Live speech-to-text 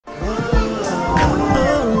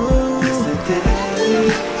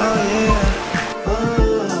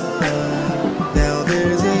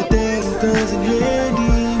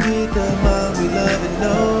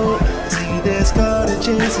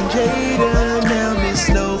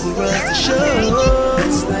runs the show.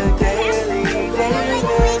 It's the Daily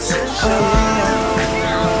Davidson Show.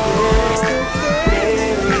 It's the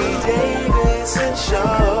Daily Davidson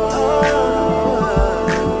Show.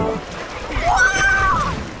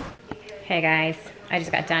 Hey guys, I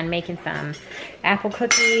just got done making some apple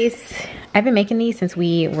cookies. I've been making these since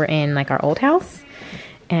we were in like our old house,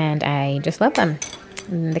 and I just love them.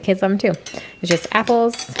 And the kids love them too. It's just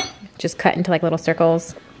apples, just cut into like little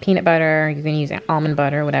circles, peanut butter, you can use almond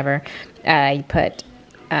butter, whatever. You put,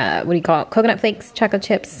 what do you call it, coconut flakes, chocolate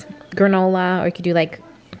chips, granola, or you could do like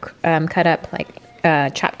cut up like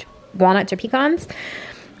chopped walnuts or pecans,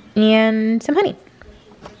 and some honey.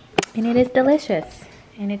 And it is delicious.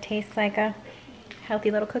 And it tastes like a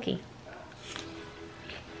healthy little cookie.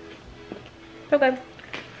 So good.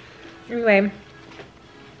 Anyway,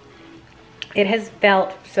 it has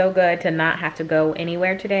felt so good to not have to go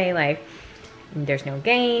anywhere today. Like, there's no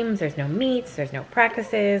games, there's no meets, there's no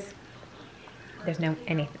practices. There's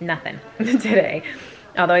nothing today.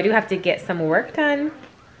 Although I do have to get some work done,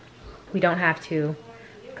 we don't have to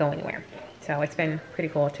go anywhere. So it's been pretty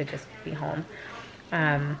cool to just be home.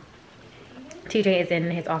 TJ is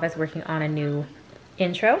in his office working on a new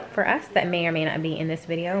intro for us that may or may not be in this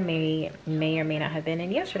video, may or may not have been in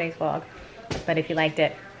yesterday's vlog. But if you liked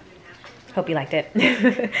it, hope you liked it,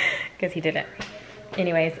 because he did it.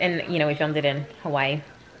 Anyways, and you know, we filmed it in Hawaii.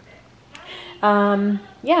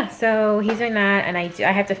 Yeah, so he's doing that, and I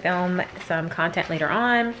have to film some content later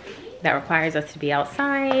on that requires us to be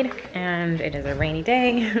outside, and it is a rainy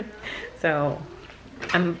day. So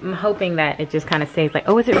I'm hoping that it just kind of stays like,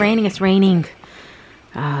 oh, is it raining? It's raining.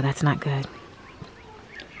 Oh, that's not good.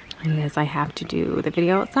 Because I have to do the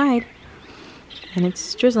video outside. And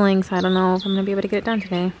it's drizzling, so I don't know if I'm going to be able to get it done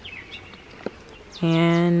today.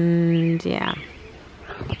 And yeah.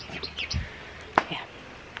 Yeah.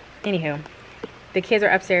 Anywho, the kids are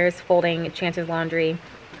upstairs folding Chance's laundry.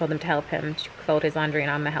 Told them to help him fold his laundry,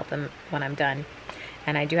 and I'm going to help them when I'm done.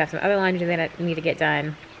 And I do have some other laundry that I need to get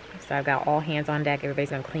done. So I've got all hands on deck. Everybody's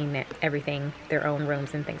going to clean everything, their own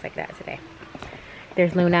rooms and things like that today.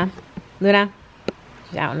 There's Luna. Luna.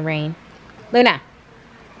 She's out in the rain. Luna.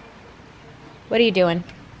 What are you doing?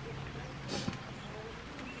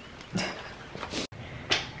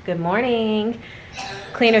 Good morning.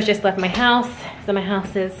 Cleaners just left my house. So my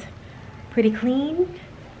house is pretty clean.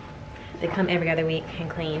 They come every other week and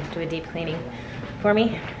clean, do a deep cleaning for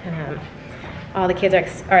me. All the kids are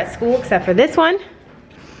at school except for this one.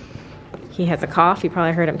 He has a cough. You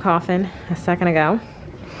probably heard him coughing a second ago.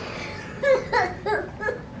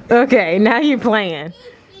 Okay, now you're playing.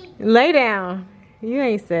 Lay down. You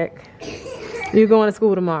ain't sick. You're going to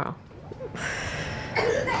school tomorrow.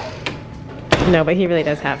 No, but he really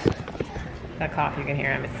does have that cough. You can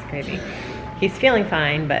hear him. It's crazy. He's feeling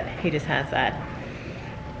fine, but he just has that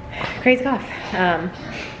crazy cough. I'm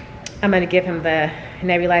going to give him the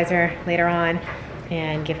nebulizer later on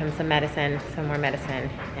and give him some medicine, some more medicine,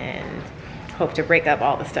 and hope to break up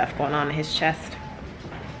all the stuff going on in his chest.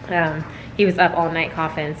 He was up all night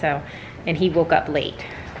coughing, so, and he woke up late.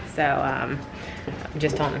 So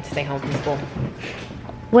just told him to stay home from school.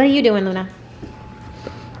 What are you doing, Luna?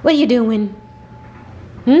 What are you doing?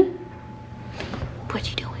 What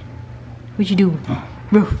you doing? What you doing?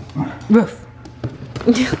 Roof. Roof.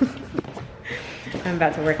 I'm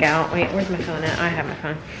about to work out. Wait, where's my phone at? I have my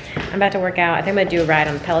phone. I'm about to work out. I think I'm gonna do a ride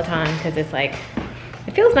on the Peloton because it's like,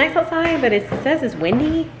 it feels nice outside, but it says it's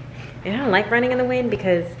windy. And I don't like running in the wind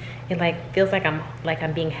because it like feels like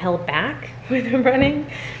I'm being held back when I'm running.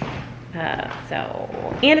 And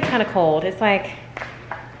it's kind of cold. It's like,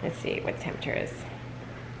 let's see what the temperature is.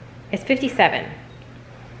 It's 57.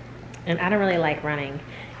 And I don't really like running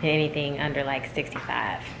in anything under like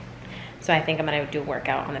 65. So I think I'm gonna do a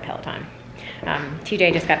workout on the Peloton.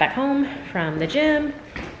 TJ just got back home from the gym.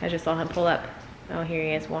 I just saw him pull up. Oh, here he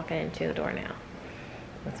is walking into the door now.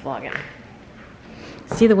 Let's vlog him.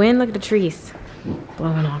 See the wind? Look at the trees.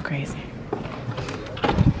 Blowing all crazy.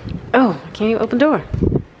 Oh, I can't even open the door.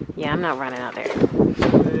 Yeah, I'm not running out there.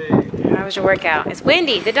 How was your workout? It's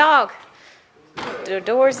windy, the dog. The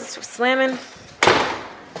doors is slamming.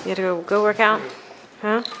 You had to go work out?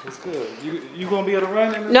 Huh? It's good. You gonna be able to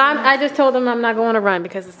run? No, I just told them I'm not going to run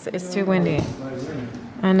because it's too windy.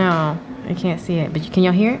 I know. I can't see it, but can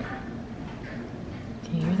y'all hear it?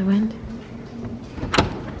 Can you hear the wind?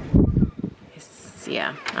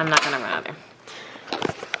 Yeah, I'm not gonna run out there.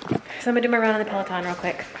 So I'm gonna do my run on the Peloton real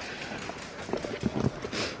quick.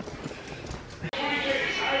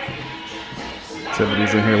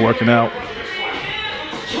 Tiffany's in here working out.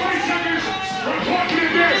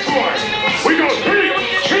 We go 3,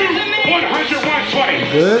 2, 100,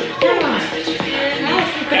 120. Good?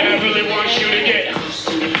 And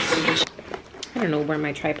don't know where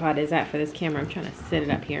my tripod is at for this camera. I'm trying to set it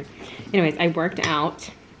up here. Anyways, I worked out.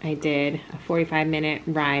 I did a 45-minute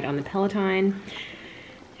ride on the Peloton.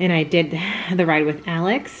 And I did the ride with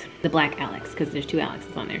Alex, the black Alex, because there's 2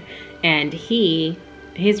 Alexes on there. And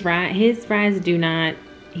his rides do not,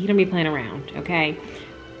 he don't be playing around, okay?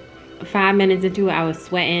 5 minutes into it, I was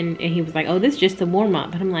sweating, and he was like, oh, this is just a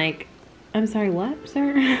warm-up. And I'm like, I'm sorry, what,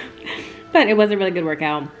 sir? But it was a really good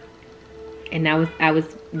workout. And I was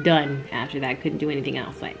done after that. Couldn't do anything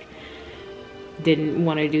else. Like, didn't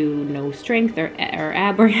want to do no strength or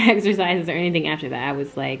ab work exercises or anything after that. I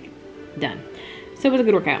was like, done. So it was a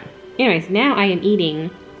good workout. Anyways, now I am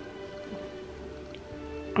eating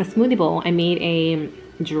a smoothie bowl. I made a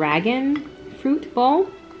dragon fruit bowl.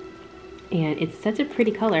 And it's such a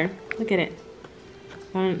pretty color. Look at it.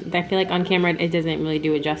 I feel like on camera it doesn't really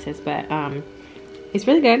do it justice, but it's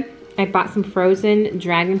really good. I bought some frozen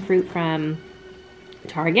dragon fruit from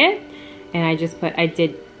Target. And I just put, I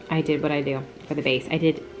did what I do for the base. I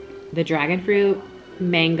did the dragon fruit,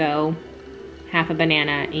 mango, half a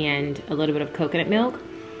banana, and a little bit of coconut milk,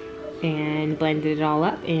 and blended it all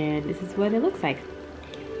up, and this is what it looks like.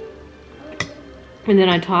 And then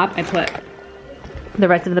on top, I put the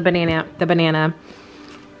rest of the banana,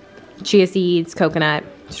 chia seeds, coconut,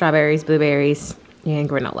 strawberries, blueberries, and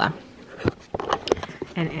granola.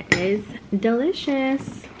 And it is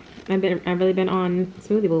delicious. I've really been on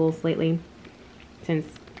smoothie bowls lately since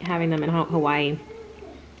having them in Hawaii.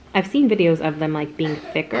 I've seen videos of them like being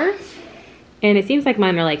thicker. And it seems like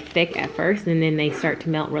mine are like thick at first, and then they start to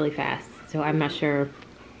melt really fast. So I'm not sure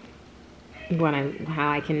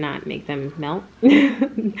how I cannot make them melt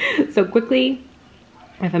so quickly.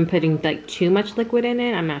 If I'm putting like too much liquid in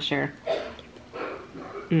it, I'm not sure.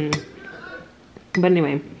 But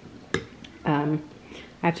anyway, I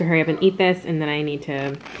have to hurry up and eat this, and then I need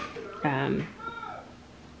to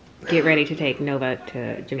get ready to take Nova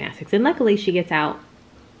to gymnastics. And luckily she gets out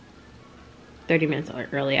 30 minutes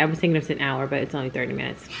early. I was thinking it was an hour, but it's only 30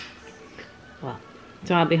 minutes. Well,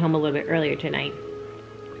 so I'll be home a little bit earlier tonight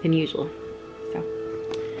than usual. So,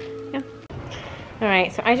 yeah. All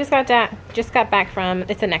right, so I just got back from,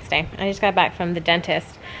 it's the next day. I just got back from the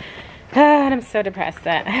dentist. And I'm so depressed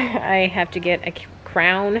that I have to get a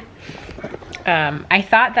crown. I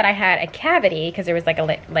thought that I had a cavity because there was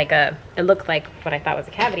it looked like what I thought was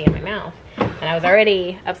a cavity in my mouth. And I was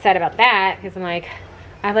already upset about that because I'm like,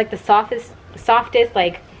 I have like the softest,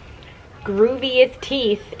 like grooviest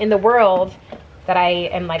teeth in the world that I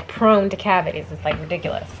am like prone to cavities. It's like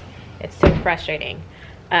ridiculous. It's so frustrating.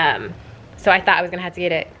 So I thought I was gonna have to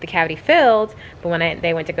get the cavity filled, but when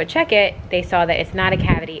they went to go check it, they saw that it's not a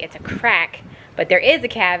cavity, it's a crack. But there is a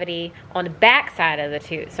cavity on the back side of the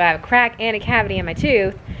tooth. So I have a crack and a cavity in my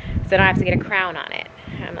tooth, so I have to get a crown on it.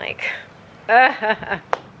 I'm like, I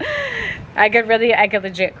could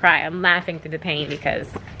legit cry. I'm laughing through the pain because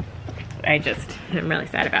I'm really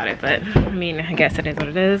sad about it. But I mean, I guess it is what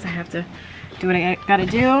it is. I have to do what I gotta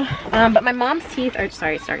do. But my mom's teeth are,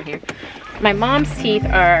 sorry, starting here. My mom's teeth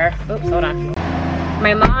are, oops, hold on.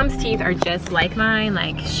 My mom's teeth are just like mine.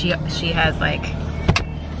 Like she's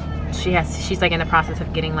like in the process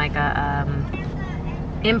of getting like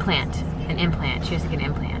an implant. She has to get an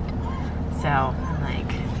implant. So I'm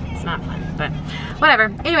like, it's not fun, but whatever.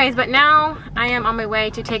 Anyways, but now I am on my way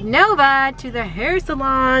to take Nova to the hair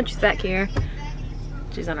salon. She's back here.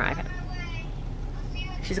 She's on her iPad.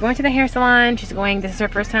 She's going to the hair salon. This is her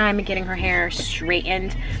first time getting her hair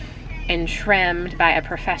straightened and trimmed by a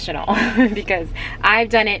professional because I've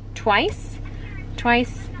done it twice,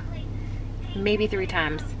 maybe 3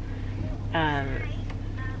 times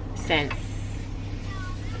since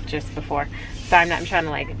just before. So I'm trying to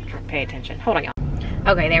like pay attention. Hold on, y'all.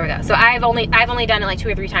 Okay, there we go. So I've only done it like 2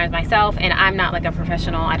 or 3 times myself, and I'm not like a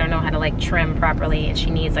professional. I don't know how to like trim properly, and she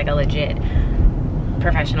needs like a legit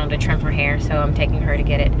professional to trim her hair. So I'm taking her to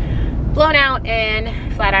get it blown out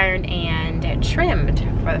and flat ironed and trimmed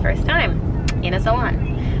for the first time in a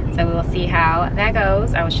salon. So we will see how that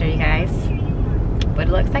goes. I will show you guys what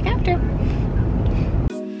it looks like after.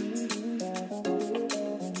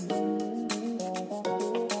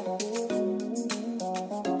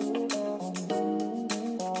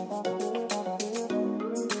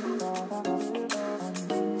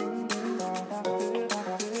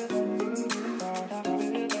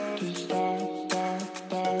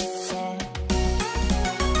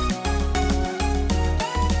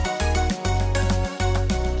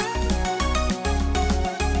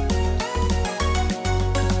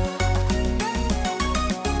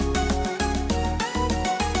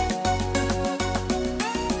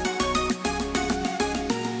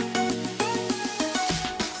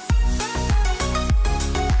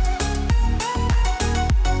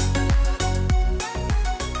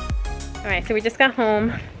 so we just got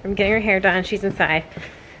home from getting her hair done. She's inside.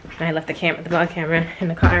 I left the vlog camera in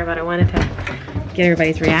the car, but I wanted to get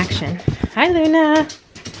everybody's reaction. Hi, Luna.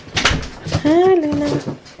 Hi, Luna.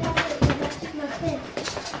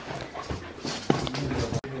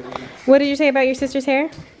 What did you say about your sister's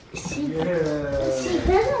hair? She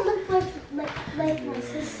doesn't look like my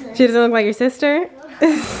sister. She doesn't look like your sister?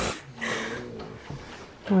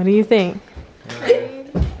 What do you think?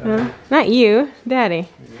 Huh? Not you, Daddy.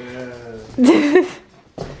 Yeah.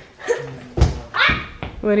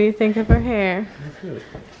 What do you think of her hair? Good.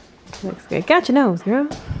 Looks good. Got your nose, girl.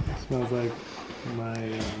 Smells like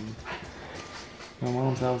my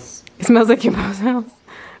mom's house. It smells like your mom's house.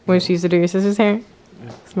 When she used to do your sister's hair?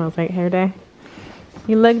 Yeah. Smells like hair day.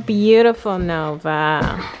 You look beautiful,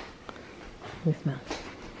 Nova. You smell.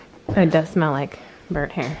 Oh, it does smell like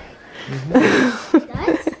burnt hair.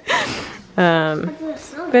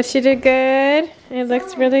 But she did good. It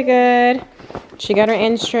looks really good. She got her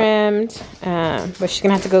ends trimmed, but she's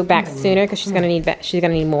gonna have to go back sooner because she's gonna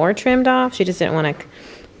need more trimmed off. She just didn't want to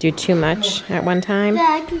do too much at one time.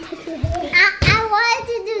 Yeah, I can touch your hair. I wanted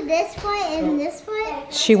to do this part and this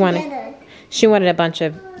part. She wanted a bunch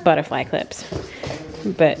of butterfly clips,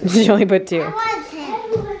 but she only put 2. I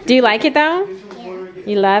wanted 10. Do you like it though? Yeah.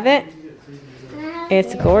 You love it?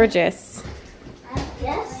 It's gorgeous.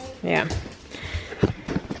 Yes. Yeah.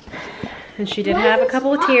 And she did have a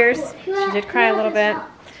couple of tears. She did cry a little bit.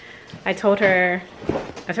 I told her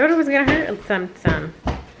it was gonna hurt some.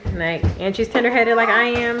 And she's tender-headed like I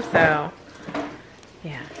am, so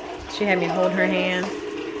yeah. She had me hold her hand.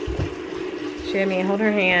 And I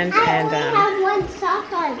only have one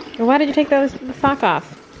sock on. why did you take the sock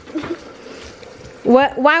off?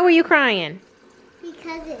 Why were you crying?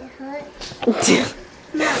 Because it hurts.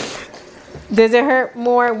 Does it hurt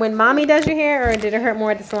more when mommy does your hair, or did it hurt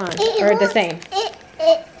more at the salon? Or the same?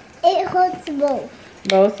 It hurts both.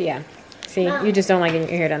 Both, yeah. See, you just don't like getting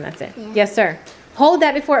your hair done, that's it. Yeah. Yes, sir. Hold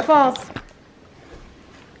that before it falls.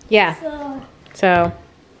 Yeah. So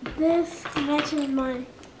This matches mine.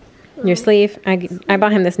 your sleeve, I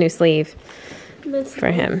bought him this new sleeve That's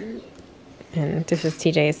for him. And this is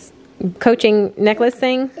TJ's coaching necklace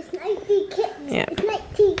thing. It's 90 kicks. Yeah. It's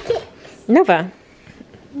 90 kicks. Nova.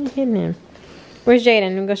 You kidding him? Where's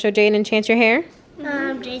Jaden? I'm gonna show Jaden Chance your hair.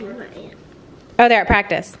 Jaden, not yet. Oh, they're at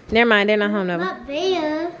practice. Never mind, they're not home, Nova. Not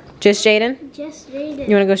there. Just Jaden? Just Jaden.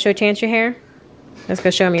 You wanna go show Chance your hair? Let's go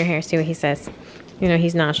show him your hair, see what he says. You know,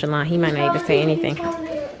 he's nonchalant. He might not even say anything.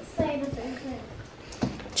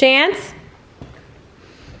 Chance?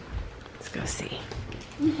 Let's go see.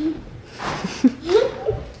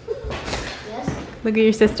 Yes. Look at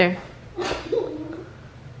your sister.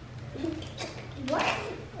 What?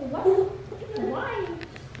 Why?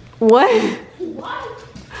 What? Why?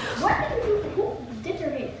 What? Who did her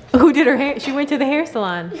hair? Who did her hair? She went to the hair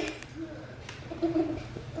salon.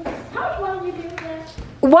 How much money did you do that?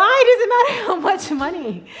 Why does it matter how much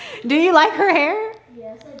money? Do you like her hair?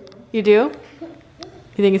 Yes, I do. You do?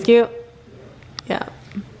 You think it's cute? Yeah.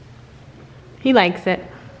 He likes it.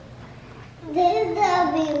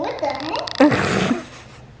 What the heck?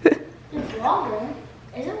 It's longer.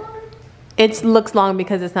 Is it longer? It looks long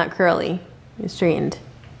because it's not curly. It's straightened.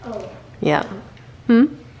 Oh. Yeah.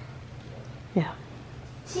 Yeah.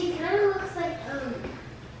 She kind of looks like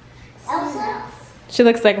Elsa. She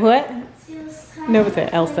looks like what? She looks Nova said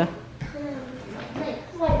Elsa.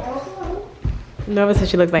 like Elsa. Nova said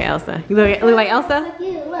she looks like Elsa. You look like Elsa? Like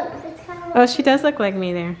you. Look, it's kind of. Oh, she does look like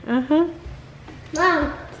me there. Uh-huh.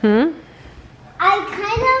 Mom, I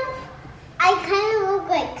kind of look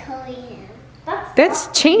like Chloe. That's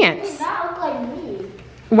Chance. That look like me.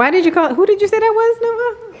 Why did you call it? Who did you say that was,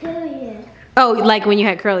 Nova? Chloe. Oh, like when you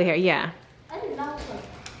had curly hair, yeah. I did not look like.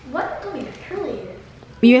 What look like curly hair?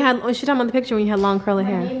 You had, she's talking about the picture when you had long curly My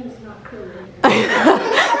hair. name is not curly.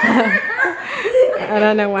 I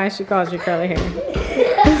don't know why she calls you curly hair.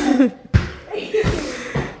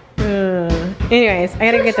 Anyways, I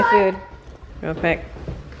gotta get the food real quick.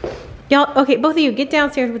 Y'all, okay, both of you, get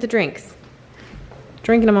downstairs with the drinks.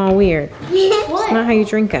 Drinking them all weird. It's not how you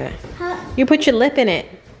drink it. You put your lip in it.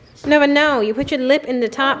 No, you put your lip in the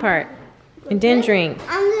top part and then drink.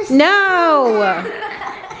 No!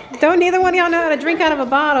 Don't neither one of y'all know how to drink out of a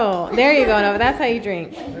bottle. There you go, Nova. That's how you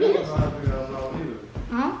drink.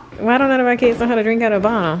 Well, I don't know if my kids know how to drink out of a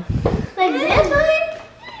bottle. Like this one?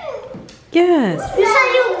 Yes. You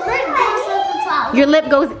said your lip goes at the top. Your lip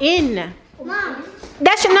goes in. Mom.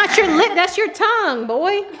 That's not your lip. That's your tongue,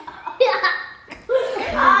 boy.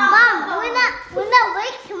 Mom, we're not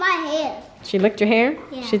licking my hair. She licked your hair?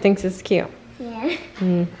 Yeah. She thinks it's cute. Yeah.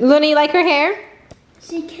 Luna, you like her hair?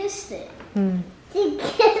 She kissed it. to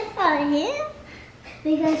kiss on him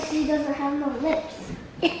because she doesn't have no lips.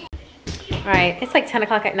 All right, it's like 10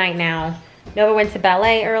 o'clock at night now. Nova went to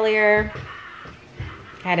ballet earlier.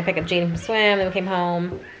 I had to pick up Jaden from swim, then we came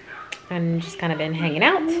home and just kind of been hanging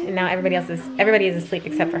out. And now everybody is asleep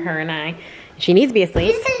except for her and I. She needs to be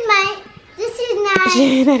asleep. This is not.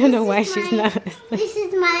 I don't know why she's not asleep. This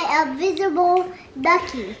is my invisible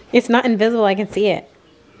ducky. It's not invisible, I can see it.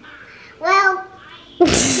 Well,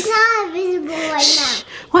 it's not invisible right now.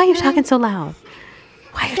 Why are you talking so loud?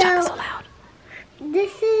 Why are you talking so loud?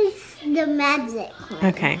 This is the magic one.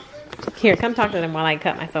 Okay. Here, come talk to them while I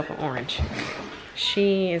cut myself an orange.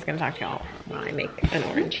 She is going to talk to y'all while I make an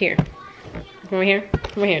orange. Here. Come over here.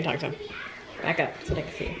 Come over here and talk to them. Back up so they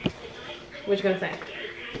can see you. What you going to say?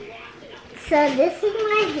 So this is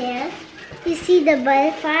my hair. You see the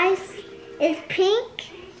butterflies? It's pink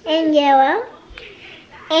and yellow.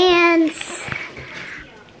 And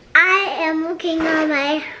I am looking on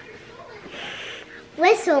my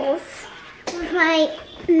whistles with my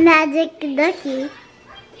magic ducky.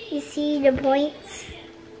 You see the points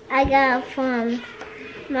I got from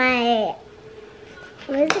my,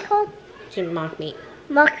 what is it called? Mock meat.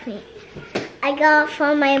 Mock meat. I got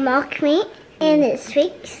from my mock meat and it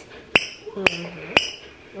streaks. Why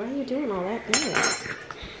are you doing all that noise?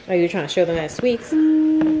 Oh, you're trying to show them that it squeaks?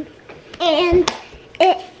 And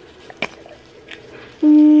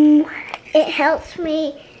it helps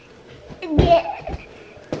me get,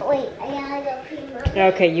 wait, I gotta go pee.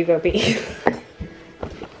 Okay, you go pee.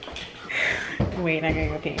 Wait, I gotta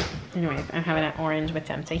go pee. Anyways, I'm having an orange with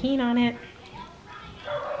some tahini on it.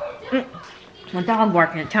 My dog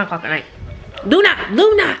barking at 10 o'clock at night. Luna!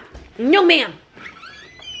 Luna! No, ma'am!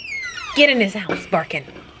 Get in this house barking.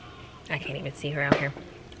 I can't even see her out here.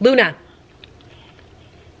 Luna!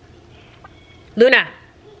 Luna!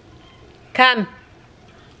 Come!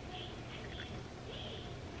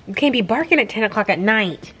 You can't be barking at 10 o'clock at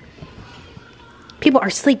night. People are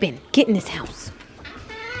sleeping. Get in this house.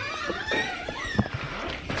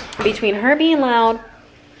 Between her being loud,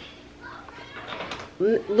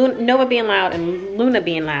 Nova being loud, and Luna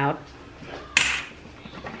being loud.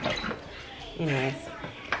 Anyways.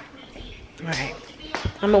 Alright.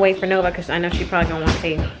 I'm gonna wait for Nova because I know she probably gonna want to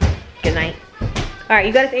say goodnight. Alright,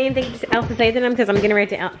 you guys anything else to say to them? Because I'm getting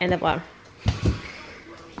ready to end the vlog.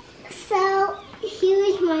 So,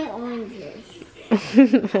 here's my oranges.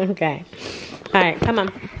 Okay. Alright, come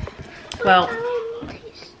on. Well,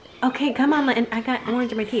 okay, come on. I got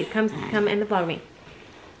orange in my teeth. Come end the vlog with me.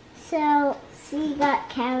 So, she got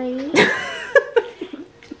carried.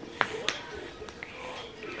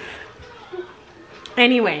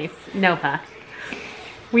 Anyways, Nova.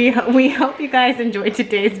 We hope you guys enjoyed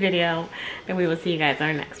today's video, and we will see you guys on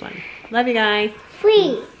our next one. Love you guys.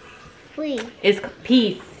 Free. It's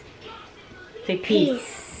peace. Say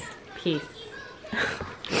peace. Peace. How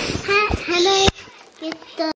do I get the